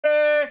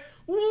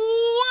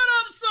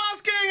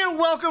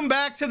welcome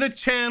back to the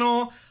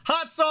channel.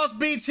 Hot Sauce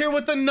Beats here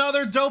with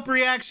another dope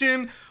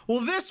reaction. Well,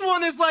 this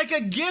one is like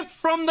a gift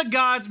from the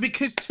gods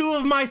because two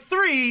of my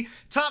three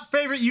top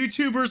favorite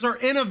YouTubers are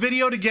in a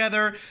video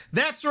together.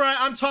 That's right,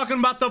 I'm talking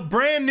about the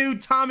brand new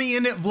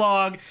TommyInnit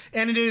vlog,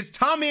 and it is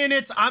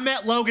TommyInnit's I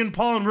Met Logan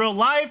Paul in Real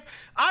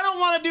Life. I don't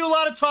want to do a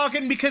lot of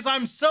talking because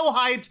I'm so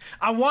hyped.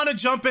 I want to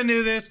jump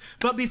into this,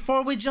 but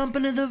before we jump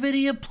into the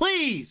video,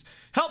 please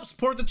help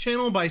support the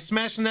channel by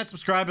smashing that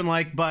subscribe and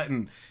like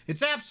button.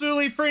 It's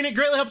absolutely free and it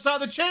greatly helps out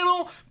the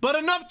channel, but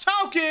enough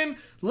talking.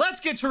 Let's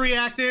get to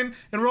reacting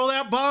and roll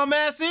that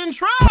bomb-ass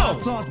intro.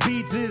 Hot Sauce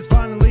Beats is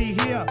finally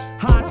here.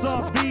 Hot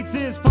Sauce Beats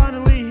is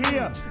finally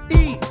here.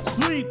 Eat,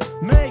 sleep,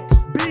 make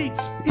beats.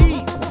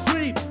 Eat,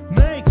 sleep,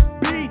 make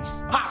beats.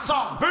 Hot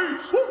Sauce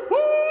Beats. Woo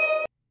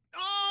 -woo.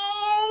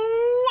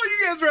 Oh, are you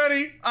guys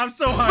ready? I'm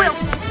so hyped.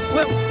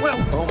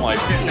 Oh my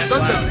goodness.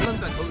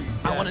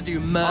 I want to do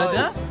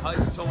murder. Hi,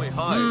 Tommy,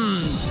 hi.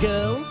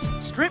 Girls,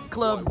 strip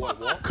club,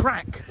 What?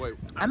 crack. Wait.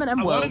 M&M I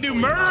want World. to do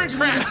murder and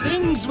crack.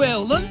 Things,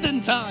 Will.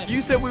 London time.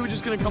 You said we were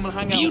just going to come and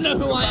hang out. You know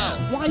who I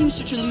am. Why are you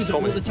such a loser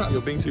all Tommy, the time?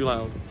 you're being too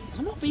loud.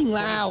 I'm not being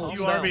loud.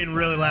 You are being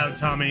really loud,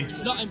 Tommy.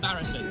 It's not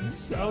embarrassing.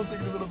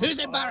 Who's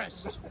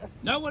embarrassed?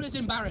 No one is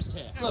embarrassed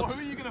here. Well, who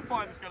are you going to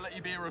find that's going to let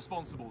you be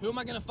irresponsible? Who am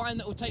I going to find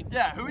that will take...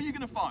 Yeah, who are you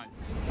going to find?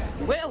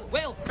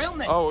 Will, film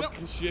this. Oh, Will.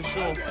 yeah,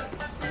 sure.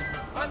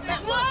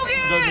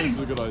 Logan! This is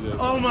a good idea.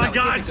 Oh my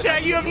God,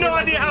 chat, you have no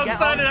idea how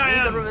excited I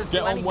am.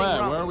 Get on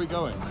where? Where are we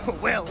going?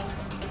 Will.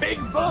 Big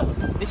boss.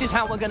 This is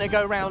how we're going to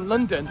go around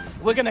London.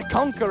 We're going to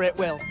conquer it,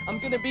 Will. I'm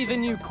going to be the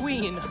new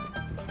queen.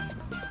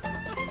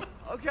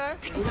 Okay.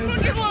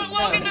 Look at what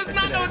Logan does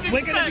not know what to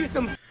We're going to do expect.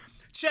 some...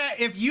 Chat,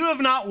 if you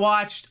have not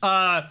watched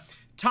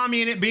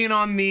TommyInnit being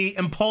on the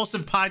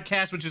Impulsive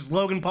podcast, which is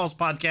Logan Paul's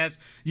podcast,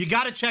 you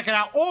got to check it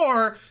out,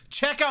 or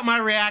check out my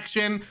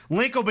reaction.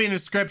 Link will be in the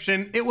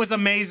description. It was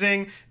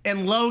amazing,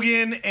 and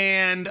Logan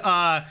and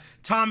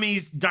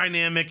Tommy's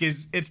dynamic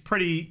it's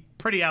pretty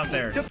out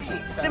there.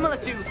 Similar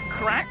to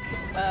crack.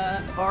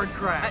 Hard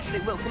crack.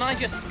 Actually, Will,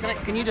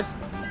 can you just...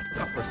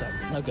 Stop for a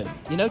second. Logan,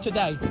 you know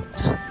today,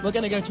 we're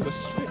going to go to a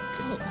strip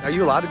club. Are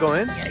you allowed to go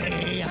in?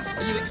 Yeah.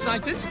 Are you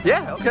excited?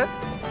 Yeah, okay.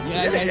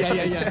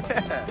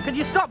 Yeah. Could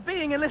you stop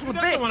being a little Who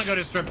doesn't bitch? want to go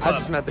to a strip I club?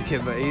 just met the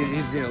kid, but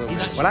he's being a little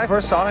weird. actually- When I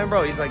first saw him,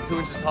 bro, he's like 2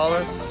 inches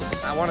taller.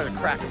 I wanted to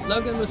crack him.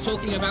 Logan was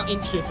talking about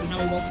inches and how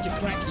he wants to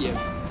crack you.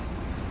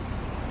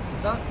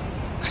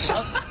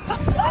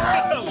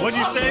 What'd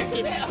you say?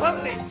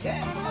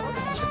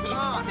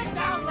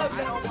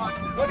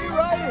 What are you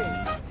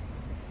writing?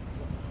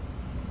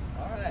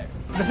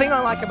 The thing I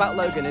like about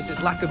Logan is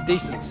his lack of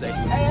decency.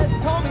 Hey,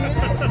 it's Tommy,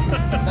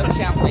 innit? Don't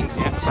shout things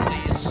yet,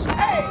 please.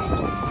 Hey!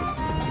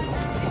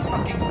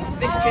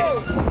 This kid.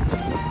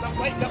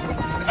 Wait,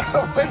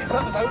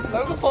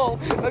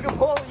 Logan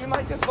Paul, you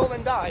might just fall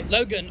and die.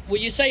 Logan, will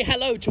you say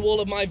hello to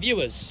all of my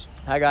viewers?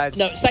 Hi, guys.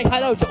 No, say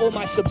hello to all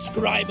my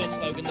subscribers,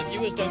 Logan. The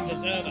viewers don't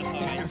deserve it,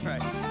 alright?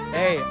 Right.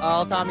 Hey,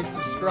 all Tommy's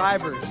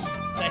subscribers.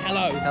 Say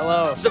hello.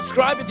 Hello.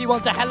 Subscribe if you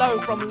want a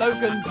hello from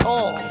Logan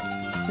Paul.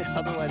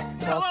 Otherwise,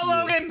 fuck Hello, you.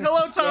 Logan.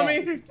 Hello,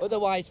 Tommy. Yeah.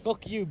 Otherwise,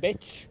 fuck you,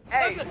 bitch.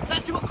 Hey, Logan,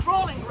 let's do a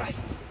crawling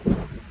race.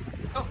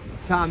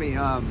 Tommy,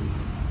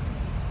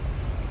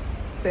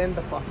 stand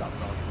the fuck up,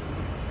 bro.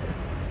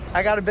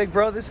 I got a big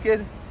bro, this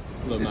kid.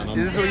 Look, Is man,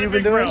 this Yeah, what you've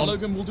big been doing? bro.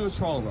 Logan, we'll do a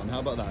trial run. How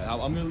about that? I'm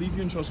going to leave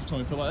you in charge of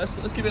Tommy for like,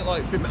 let's give it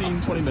like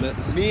 15, 20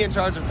 minutes. Me in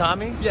charge of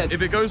Tommy? Yeah,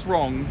 if it goes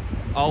wrong,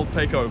 I'll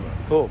take over.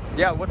 Cool.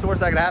 Yeah, what's the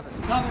worst that could happen?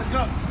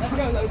 Let's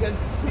go, Logan.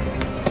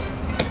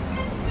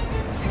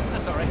 So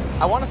sorry.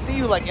 I want to see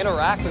you, like,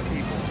 interact with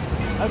people.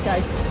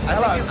 Okay.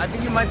 I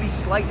think you might be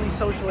slightly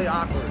socially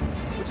awkward,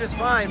 which is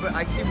fine, but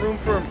I see room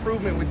for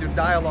improvement with your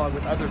dialogue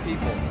with other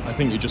people. I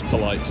think you're just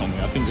polite, Tommy.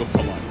 I think you're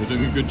polite. You're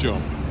doing a good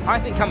job. I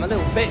think I'm a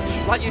little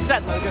bitch, like you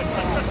said, Logan.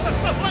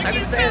 Like didn't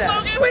you say said, that.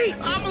 Logan. Sweet.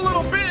 I'm a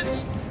little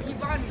bitch. You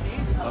buy me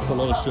these? That's a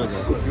lot of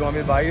sugar. You want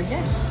me to buy you?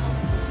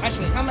 Yes.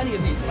 Actually, how many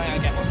of these may I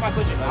get? What's my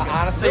budget, Logan?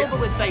 Honestly, Silver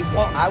would say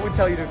one. I would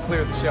tell you to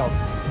clear the shelf.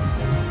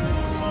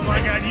 Oh my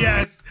God,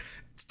 yes.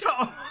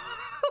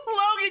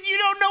 Logan, you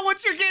don't know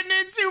what you're getting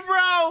into,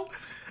 bro.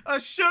 A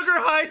sugar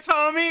high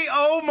Tommy.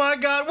 Oh my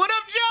God. What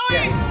up,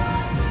 Joey?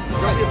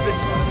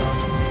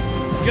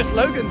 Just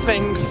Logan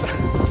things.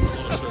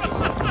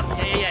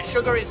 Yeah.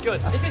 Sugar is good.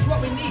 This is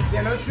what we need.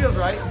 Yeah, no, this feels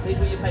right. These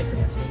will you pay for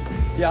this?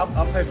 Yeah,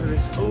 I'll pay for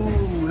this.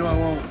 Ooh, no, I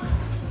won't.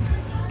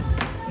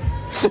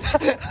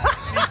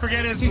 He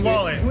forget his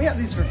wallet. Can we have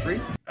these for free?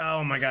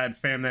 Oh my God,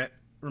 fam, that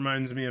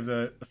reminds me of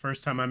the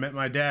first time I met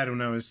my dad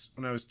when I was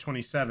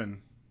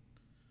 27.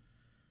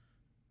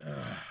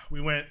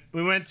 We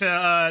went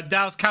to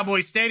Dallas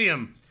Cowboys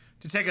Stadium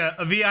to take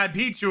a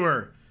VIP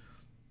tour,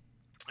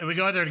 and we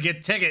go out there to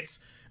get tickets.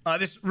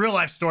 This real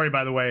life story,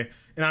 by the way.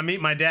 And I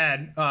meet my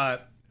dad.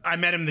 I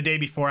met him the day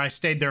before. I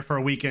stayed there for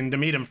a weekend to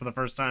meet him for the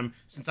first time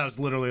since I was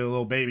literally a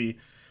little baby.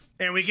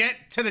 And we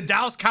get to the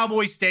Dallas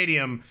Cowboys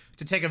Stadium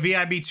to take a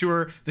VIP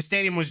tour. The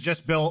stadium was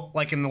just built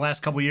like in the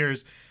last couple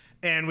years.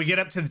 And we get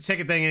up to the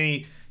ticket thing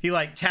and he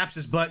like taps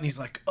his butt and he's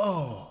like,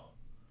 "Oh,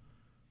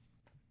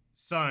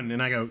 son."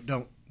 And I go,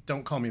 don't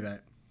don't call me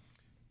that.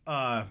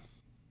 I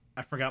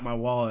forgot my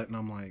wallet, and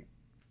I'm like,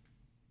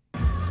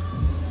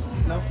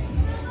 No.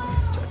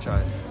 Try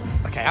it.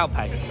 Okay, I'll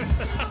pay.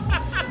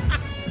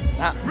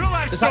 real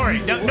life story.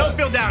 No,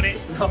 Phil down it.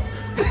 No.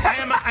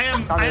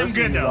 I am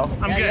good though.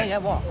 I'm good. Yeah,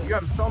 what? You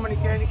have so many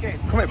candy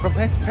canes. Come here, bro.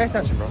 Pay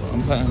attention, bro.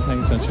 I'm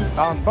paying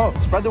attention. Bro,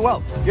 spread the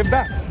wealth. Give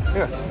back.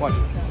 Here, watch.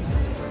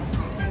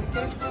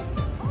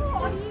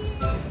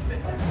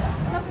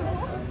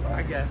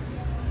 I guess.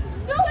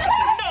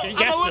 I'm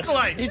a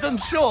lookalike. He's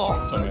unsure.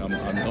 Tommy,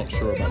 I'm not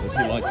sure about this.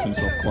 He likes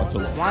himself quite a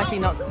lot. Why is he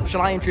not?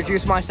 Shall I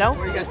introduce myself?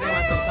 What are you guys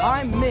saying?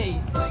 I'm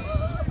me.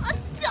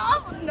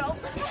 No.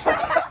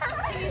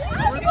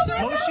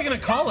 What was she gonna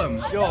call him?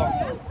 Sure.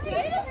 I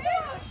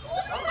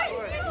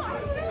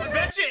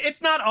bet you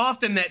it's not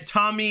often that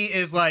Tommy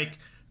is like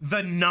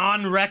the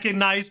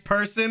non-recognized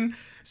person.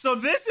 So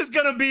this is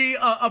gonna be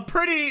a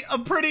pretty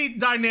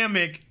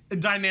dynamic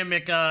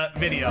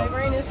video.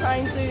 Brain is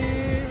trying to.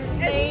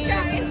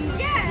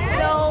 Yeah.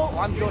 No,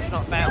 I'm Josh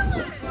not found.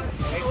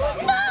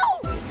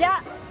 No.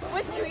 Yeah.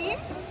 With Dream.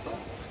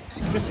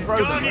 Just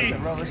throw them. Goggy.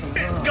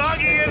 It's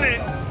Goggy in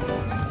it.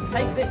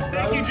 Take this,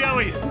 bro. Thank you,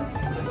 Joey.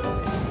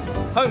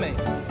 Homie.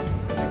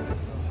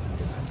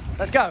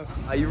 Let's go.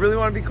 You really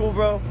want to be cool,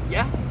 bro?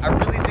 Yeah? I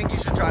really think you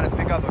should try to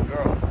pick up a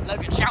girl.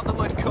 Logan, shout the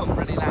word come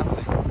really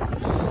loudly.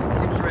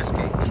 Seems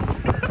risky.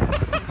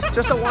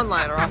 Just a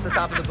one-liner off the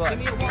top of the bus. Give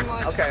me a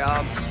one-liner. Okay,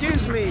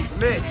 excuse me,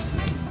 miss.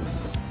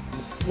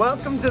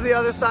 Welcome to the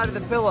other side of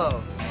the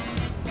pillow.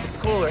 It's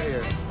cooler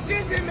here.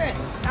 Excuse me, miss.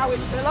 Now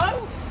it's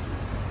pillow?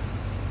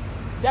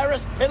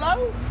 Dara's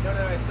pillow? No,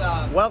 it's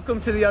welcome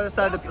to the other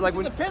side of the Like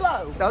with the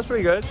pillow. That was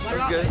pretty good. That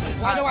was good.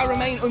 Why do I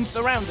remain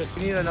unsurrounded?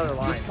 We need another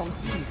line.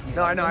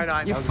 No, I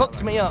know. You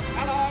fucked me up.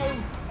 Hello.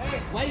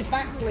 Wave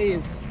back,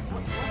 please.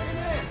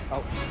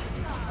 Oh.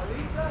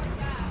 Elisa?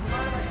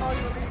 Mind if I call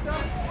you Elisa?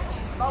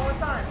 About what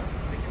time?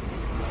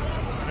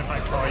 If I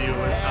call you,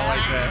 I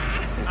like that.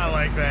 I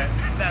like that.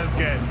 That was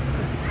good.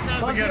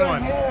 That was a good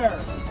one.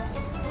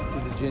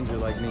 He's a ginger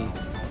like me.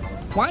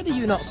 Why do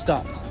you not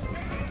stop?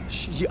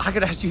 I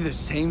could ask you the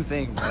same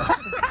thing, bro.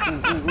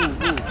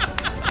 Ooh.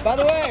 By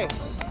the way,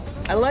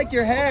 I like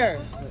your hair.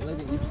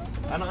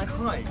 And I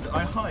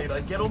hide.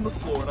 I get on the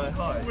floor and I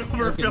hide.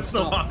 Wilbur feels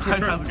so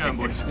awkward. How's it going,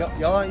 boys?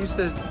 Y'all aren't used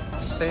to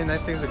just saying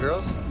nice things to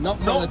girls? Not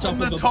from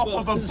the top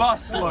of a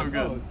bus,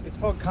 Logan. It's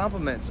called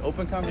compliments,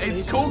 open conversation.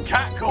 It's called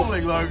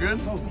catcalling, Logan.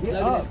 Logan,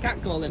 it's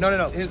catcalling.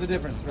 No. Here's the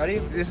difference. Ready?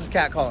 This is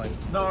catcalling.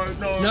 No.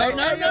 No.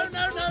 There's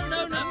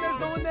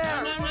no one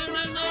there.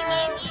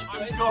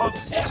 Oh, God.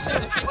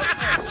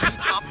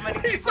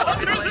 He's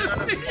under the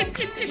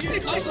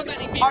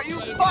seat. Are you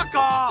fuck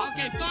off?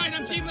 Okay, fine,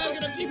 I'm Team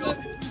Logan.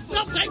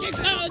 Stop taking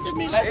photos of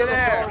me. Hey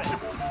there.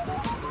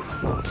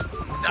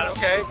 Is that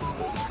okay?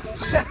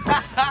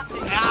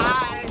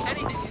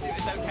 Anything you do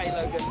is okay,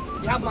 Logan.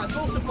 You have my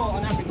full support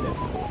on everything.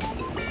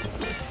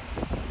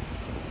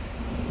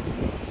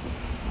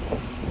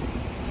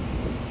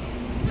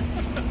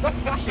 Stop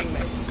flashing me.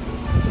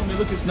 Tommy,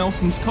 look, it's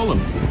Nelson's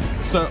column.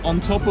 So on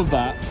top of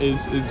that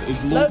is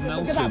Lord Logan,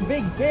 Nelson. look at that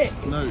big dick.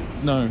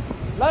 No.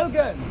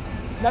 Logan.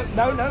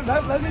 No.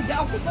 Logan, get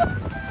off the bus.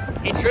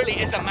 It truly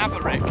is a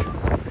maverick.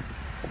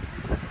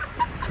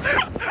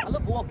 I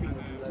love walking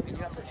with you, Logan.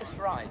 You have such a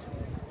stride.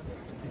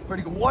 It's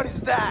pretty good. What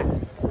is that?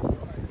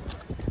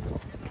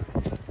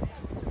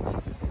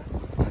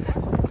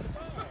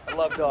 I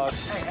love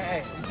dogs.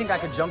 Hey. You think I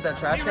could jump that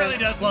trash He can? really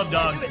does love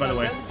dogs, by the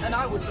way. And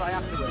I would try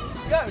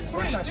afterwards. Go,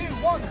 3, 2,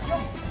 1,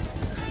 jump.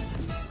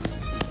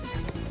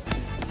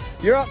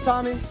 You're up,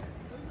 Tommy.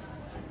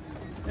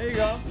 There you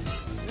go.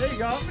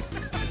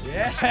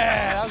 Yeah,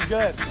 that was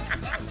good.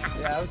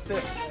 Yeah, that was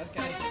sick.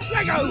 Okay.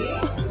 Lego will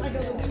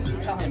do the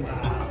time.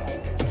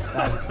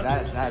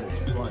 That is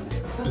fun.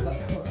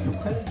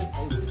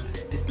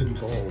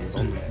 Balls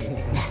on the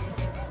wall.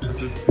 This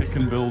is pick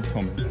and build,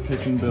 Tommy.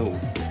 Pick and build.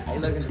 Hey,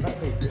 Logan, does that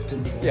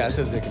fit? Yeah, it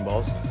says dick and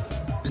balls.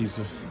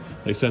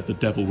 They said the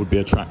devil would be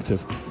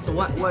attractive. So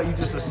what you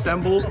just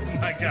assembled?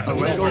 My God. A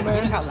Lego You know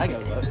man? how Lego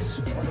works.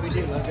 What do we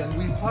do, Logan?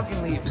 We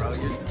fucking leave, bro.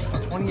 You're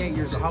 28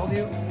 years old. How old are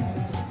you?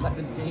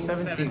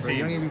 17, bro.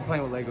 You don't even be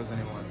playing with Legos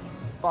anymore.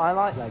 But I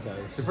like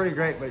Legos. They're pretty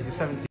great, but you're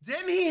 17.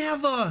 Didn't he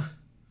have a...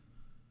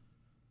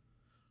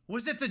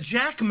 Was it the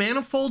Jack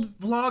Manifold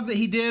vlog that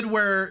he did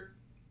where...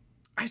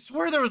 I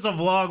swear there was a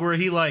vlog where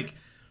he like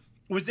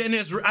was in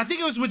his... I think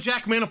it was with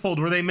Jack Manifold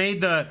where they made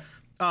the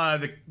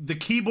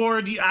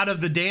keyboard out of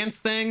the dance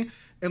thing,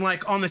 and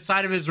like on the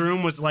side of his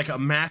room was like a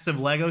massive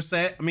Lego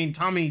set. I mean,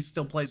 Tommy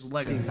still plays with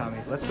Legos. Tommy,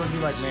 let's go do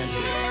like man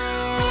shit.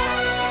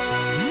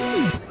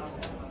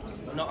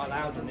 I'm not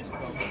allowed in this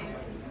program.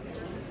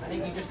 I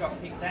think you just got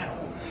kicked out.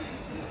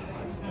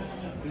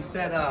 He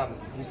said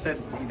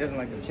he doesn't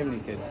like the chimney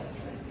kid.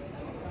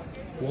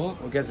 What?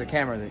 Well, gets the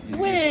camera that you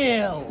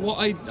Will!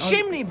 What?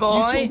 Chimney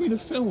boy! You told me to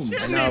film.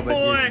 I know, but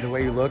boy. the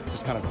way you look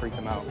just kind of freaked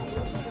him out.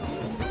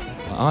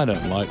 I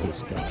don't like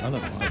this guy.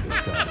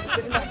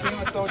 Sit in that Game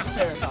of Thrones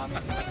chair, Tommy.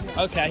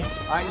 Okay.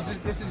 All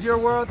right, this is your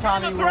world,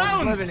 Tommy. Game of We're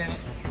all Thrones. living in it.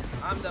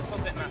 I'm the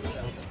puppet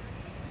master.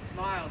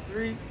 Smile.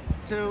 3,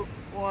 2,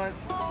 one.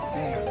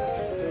 Damn.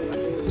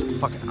 It's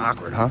fucking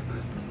awkward, huh?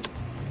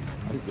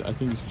 I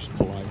think he's just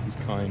polite. He's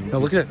kind. No,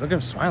 look at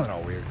him smiling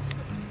all weird.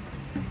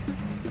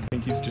 I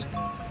think he's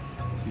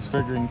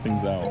figuring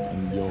things out,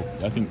 and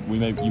I think you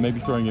may be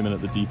throwing him in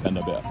at the deep end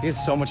a bit. He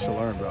has so much to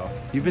learn, bro.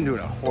 You've been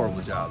doing a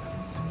horrible job.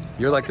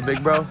 You're like the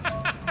big bro?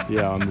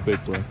 Yeah, I'm the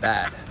big bro.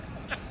 Bad.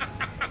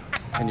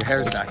 And your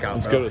hair's back out,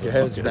 Let's bro. go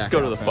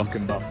to the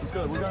fucking bus.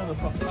 We're going to the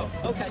fucking bus.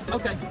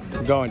 Okay.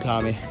 We're going,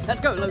 Tommy. Let's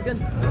go, Logan.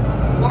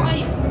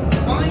 Why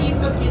are you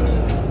fucking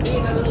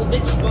being a little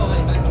bitch boy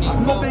back here?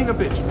 I'm not being a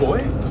bitch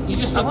boy. You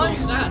just look all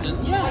sad and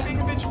I'm being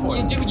a bitch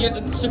boy.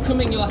 You're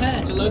succumbing your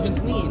hair to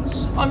Logan's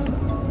needs. I'm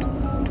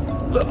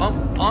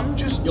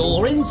just.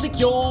 You're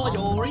insecure.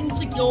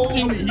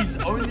 He's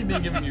only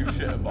been giving you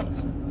shit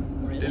advice.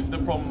 Really? Is the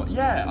problem?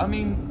 Yeah, I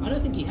mean. I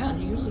don't think he has.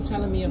 He's just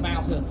telling me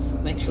about to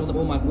make sure that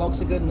all my vlogs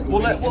are good. And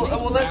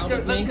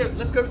that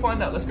Let's go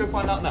find out. Let's go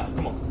find out now.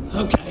 Come on.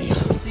 Okay.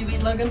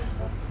 Seaweed, Logan?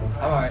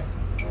 Alright.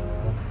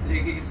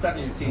 You get stuck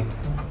in your teeth.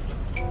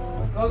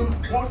 Logan,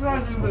 what should I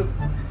do with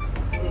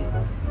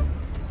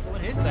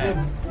What is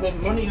that? with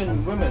money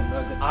and women,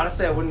 Logan?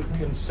 Honestly, I wouldn't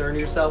concern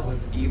yourself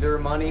with either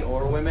money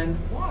or women.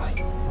 Why?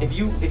 If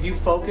you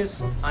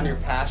focus on your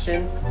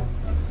passion,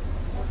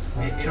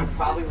 it'll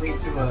probably lead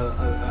to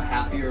a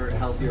happier,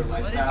 healthier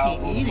lifestyle.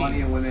 What is he eating?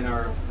 Money and women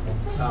are.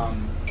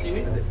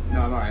 Seaweed?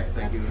 No, I'm alright.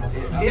 Thank you. It's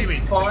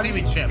Seaweed, fun.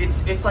 seaweed chip.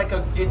 It's like you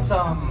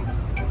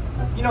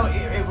know,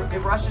 it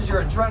rushes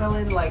your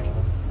adrenaline, like.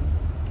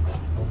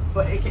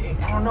 But I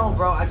don't know,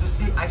 bro. I can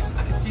see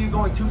you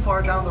going too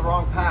far down the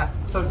wrong path.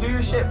 So do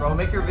your shit, bro.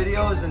 Make your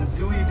videos and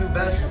do what you do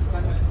best.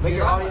 Make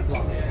your audience.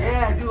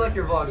 Yeah, I do like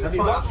your vlogs. They're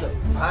fun.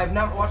 I've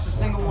never watched a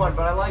single one,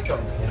 but I like them.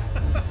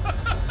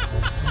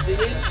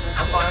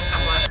 I'm fine.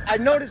 I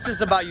noticed this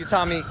about you,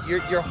 Tommy.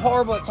 You're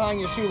horrible at tying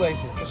your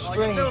shoelaces. The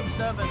string. You're so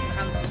observant and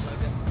handsome,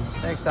 Logan.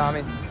 Thanks,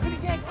 Tommy.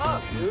 Yank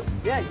up, dude.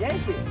 Yeah,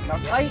 yank it. Now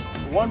tight.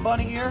 One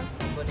bunny ear.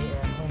 Bunny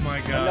ear. Oh my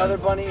god. Another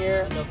bunny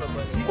ear. Another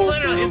bunny. He's Pull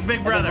literally through, his big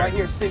and then brother. right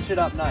here, cinch it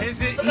up nice.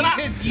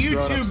 He's his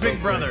YouTube big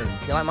brother.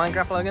 You like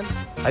Minecraft, Logan?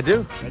 I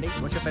do. Ready?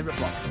 What's your favorite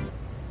block?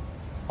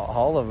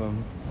 All of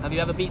them. Have you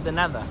ever beat the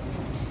Nether?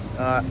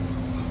 I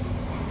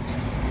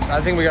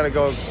think we gotta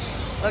go.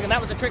 Logan,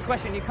 that was a trick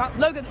question. You can't.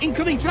 Logan,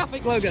 incoming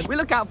traffic, Logan. We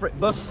look out for it.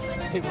 Bus.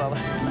 You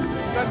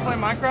guys play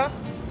Minecraft?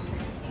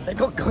 They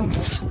got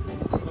guns.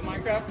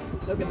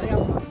 Minecraft? Logan, they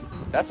have guns.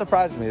 That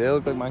surprised me. They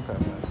look like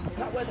Minecraft. Is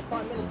that where the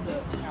Prime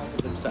Minister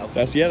houses himself?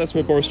 That's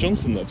where Boris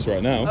Johnson lives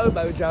right now. Oh,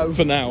 Bojo.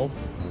 For now.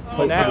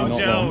 Oh, now. Not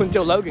Bojo. long.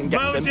 Until Logan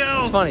gets him. Bojo.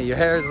 It's funny. Your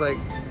hair is like.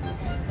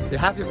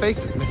 Half your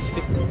face is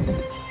missing.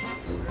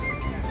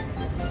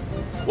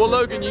 Well,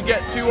 Logan, you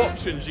get two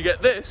options. You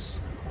get this,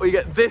 or you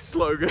get this,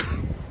 Logan.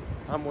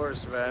 I'm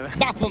worse, man.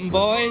 Bop 'em,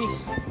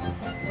 boys.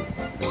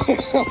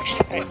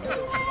 Okay.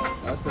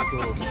 That's pretty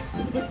cool.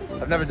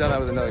 I've never done that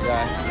with another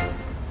guy.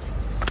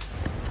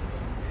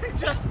 They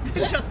just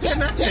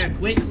connected.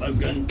 Quick,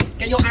 Logan.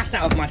 Get your ass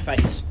out of my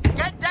face.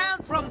 Get down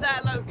from there,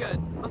 Logan,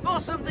 before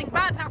something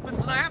bad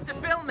happens and I have to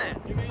film it.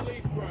 Give me a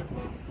leaf, bro.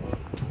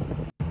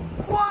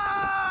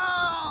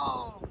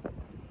 Whoa!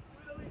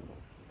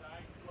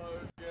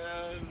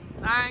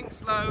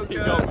 Thanks, Logan.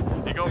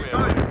 He got me.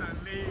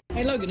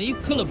 Hey, Logan, are you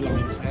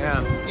colourblind? I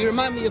am. You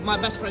remind me of my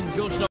best friend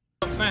George Not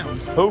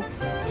Found. Who?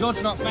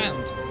 George Not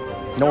Found.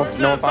 No one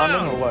found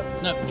him or what?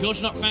 No,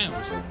 George Not Found.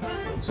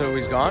 So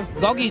he's gone?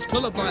 Goggy's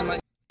colourblind.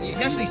 Like, he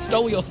actually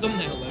stole your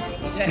thumbnail, Logan.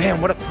 Yeah.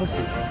 Damn, what a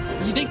pussy.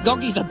 You think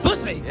Goggy's a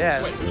pussy?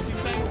 Yeah. Was he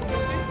saying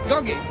pussy?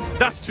 Goggy.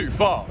 That's too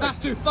far. That's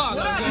too far,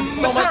 Logan.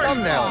 Stole my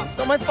thumbnail.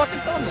 Stole my fucking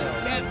thumbnail.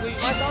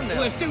 Yeah,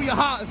 we'll steal your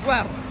heart as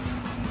well.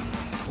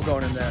 We're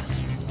going in there.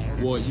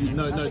 What?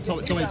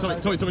 Tommy.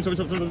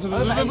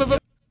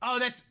 Oh,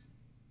 that's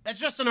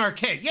just an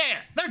arcade.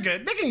 Yeah, they're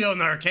good. They can go in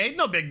the arcade.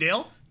 No big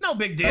deal. No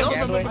big deal.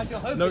 Gambling?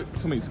 No,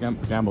 Tommy, it's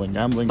gambling.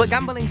 But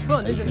gambling's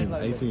fun, isn't it, 18,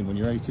 Logan? 18. When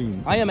you're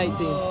 18. I am 18.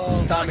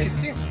 Tommy,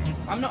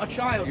 I'm not a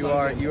child, you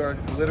Logan. are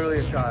literally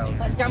a child.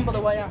 Let's gamble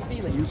away our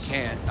feelings. You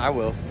can't. I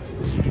will.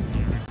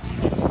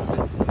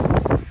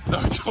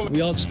 No, Tommy.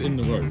 We are just in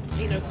the road.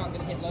 Nino can't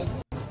get hit, Logan.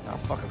 I'll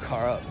fuck a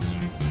car up.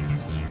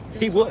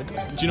 He would. Do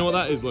you know what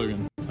that is,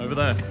 Logan? Over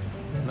there.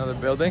 Another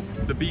building?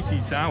 It's the BT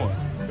Tower.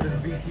 What is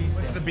BT?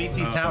 It's the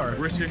BT Tower.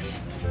 British.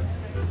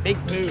 Big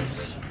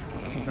boobs.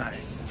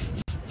 Nice.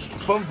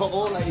 Fun for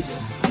all ages.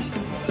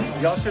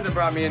 Y'all should have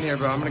brought me in here,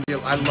 bro.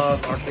 I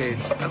love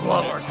arcades. I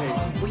love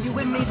arcades. Will you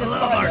win me the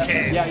Love spider?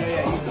 arcades. Yeah.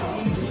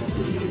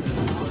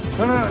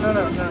 No.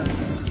 No.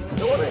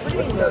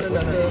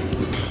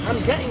 I'm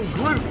getting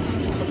Groot.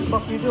 What the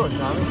fuck are you doing,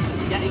 Tommy?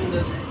 Getting the...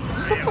 Is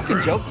this a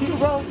fucking joke to you,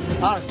 bro?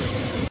 Honestly.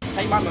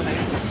 Take my money.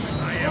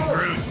 I am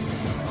Groot.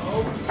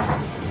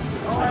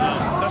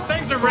 Those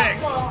things are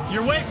rigged.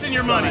 You're wasting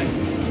your money.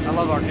 I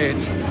love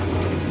arcades.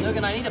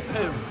 Logan, I need a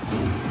poo.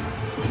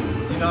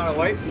 You know how to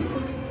wipe?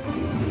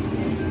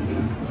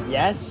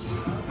 Yes.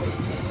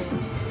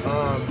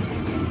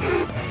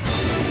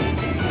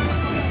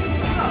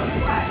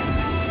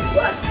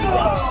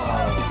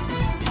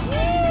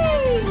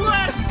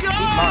 Let's go!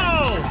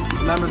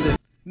 Remember this.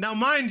 Now,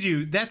 mind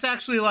you, that's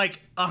actually like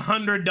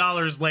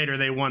 $100 later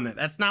they won that.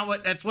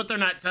 That's what they're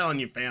not telling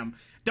you, fam.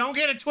 Don't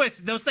get it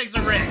twisted. Those things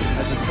are rigged.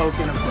 As a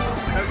token of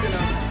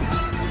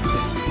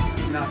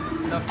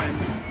nothing.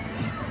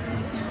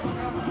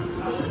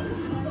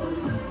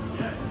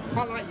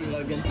 I like you,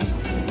 Logan.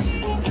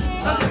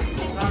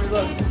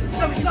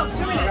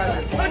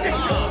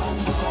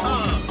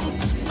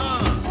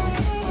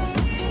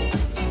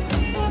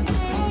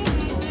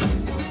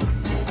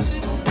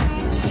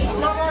 I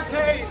love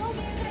arcades.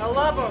 I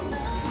love them.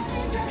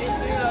 Me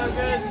too,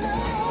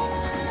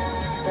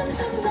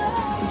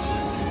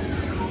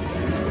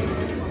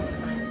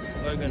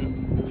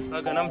 Logan.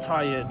 Logan, I'm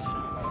tired.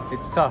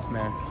 It's tough,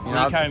 man.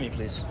 Will you carry me,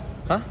 please?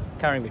 Huh?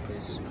 Carry me,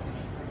 please.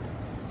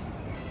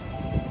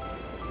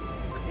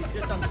 It's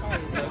just I'm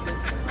tired, Logan.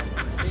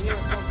 Being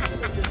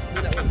irresponsible, just,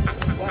 you know,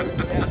 worrying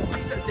me out.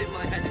 Please don't dip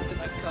my head into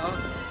that car.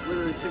 It's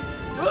literally too...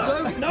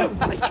 Logan, no!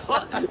 My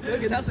God!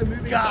 Logan, that's a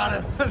moving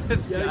car.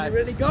 This Yeah, guy. you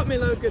really got me,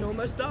 Logan.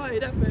 Almost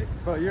died, epic.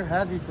 Bro, you're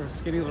heavy for a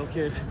skinny little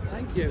kid.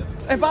 Thank you.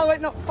 Hey, by the way,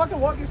 no, fucking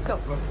walk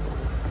yourself, bro.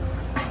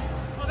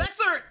 Oh, that's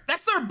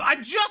their, I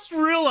just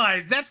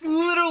realized that's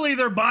literally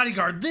their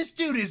bodyguard. This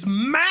dude is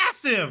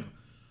massive.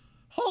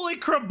 Holy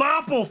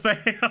crabapple, fam.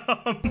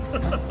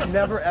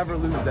 Never ever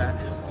lose that.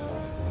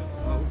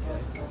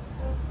 Okay.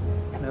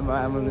 Never,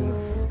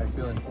 I'm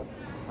feeling.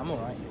 I'm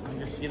alright. I'm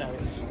just, you know,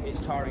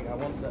 it's tiring. I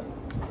want the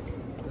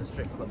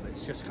strip club.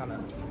 It's just kind of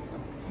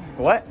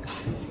What?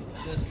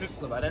 the strip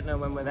club. I don't know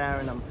when we're there,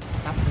 and I'm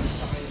happy to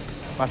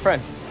tired. My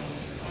friend,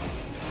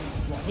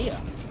 What, here?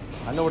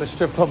 I know what a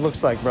strip club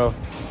looks like, bro.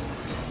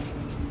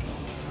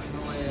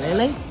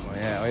 Really?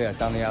 Oh yeah,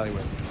 down the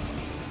alleyway.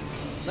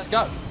 Let's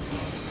go.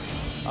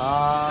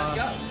 Let's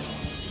go.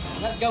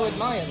 Let's go with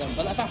Maya then,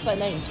 but let's ask their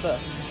names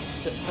first.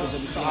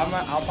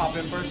 I'll pop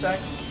in for a sec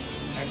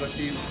and go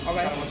see kind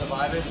of what the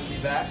vibe is and be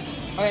back.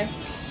 Okay.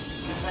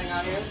 Just hang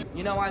out here.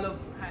 You know I love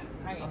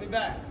hanging. I'll be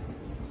back.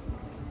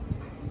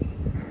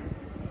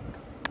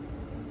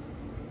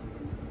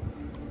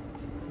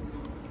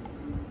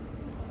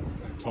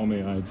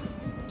 Tommy, I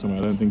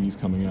don't think he's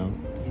coming out.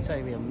 You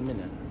take me a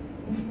minute.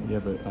 Yeah,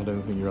 but I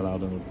don't think you're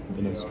allowed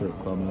in a strip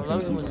club. And Well,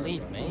 Logan would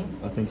leave me.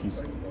 I think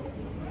he's.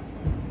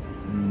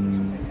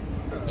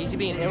 He's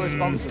being Let's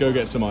irresponsible. go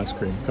get some ice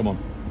cream. Come on.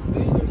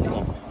 Come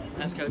on.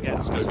 Let's go get.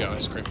 Let's go get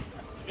ice cream.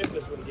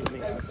 Strippers wouldn't give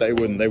me ice They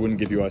wouldn't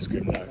give you ice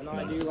cream, no. cream. And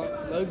I do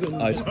like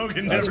Logan. Ice,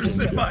 Logan ice never cream.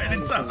 said bye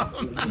to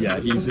Tom. Yeah,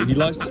 he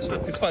likes to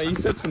talk. It's funny, he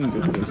said some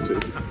good things too.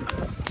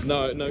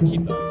 No,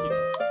 keep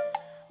that.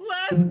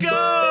 Let's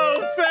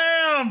go,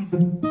 fam.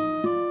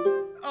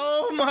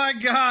 Oh my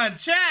God.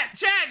 Chat.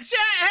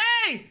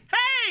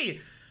 Hey.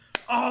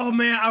 Oh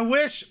man,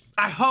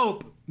 I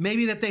hope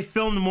maybe that they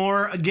filmed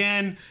more.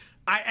 Again,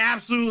 I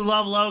absolutely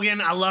love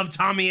Logan. I love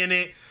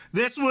TommyInnit.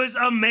 This was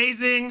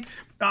amazing.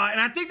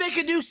 And I think they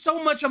could do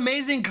so much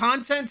amazing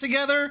content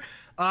together.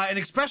 And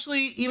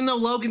especially, even though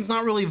Logan's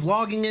not really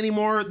vlogging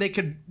anymore, they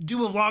could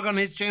do a vlog on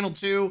his channel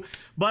too.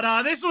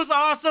 But this was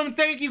awesome.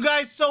 Thank you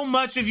guys so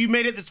much if you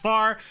made it this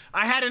far.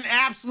 I had an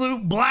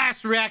absolute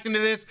blast reacting to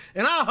this,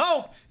 and I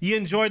hope you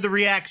enjoyed the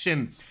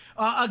reaction.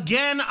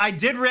 Again, I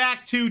did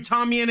react to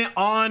TommyInnit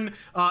on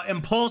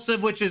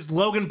Impulsive, which is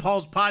Logan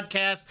Paul's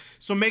podcast.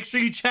 So make sure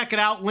you check it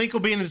out. Link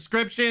will be in the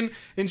description.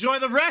 Enjoy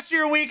the rest of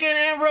your weekend.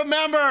 And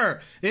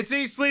remember, it's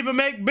eat, sleep, and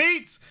make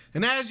beats.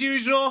 And as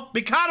usual,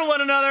 be kind to one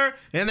another.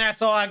 And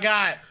that's all I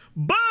got.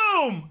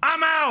 Boom!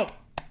 I'm out.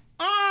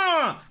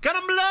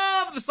 Gotta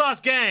love the Sauce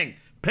Gang.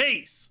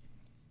 Peace.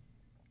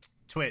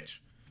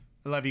 Twitch.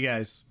 I love you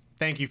guys.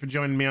 Thank you for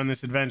joining me on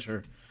this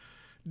adventure.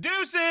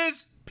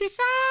 Deuces. Peace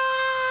out.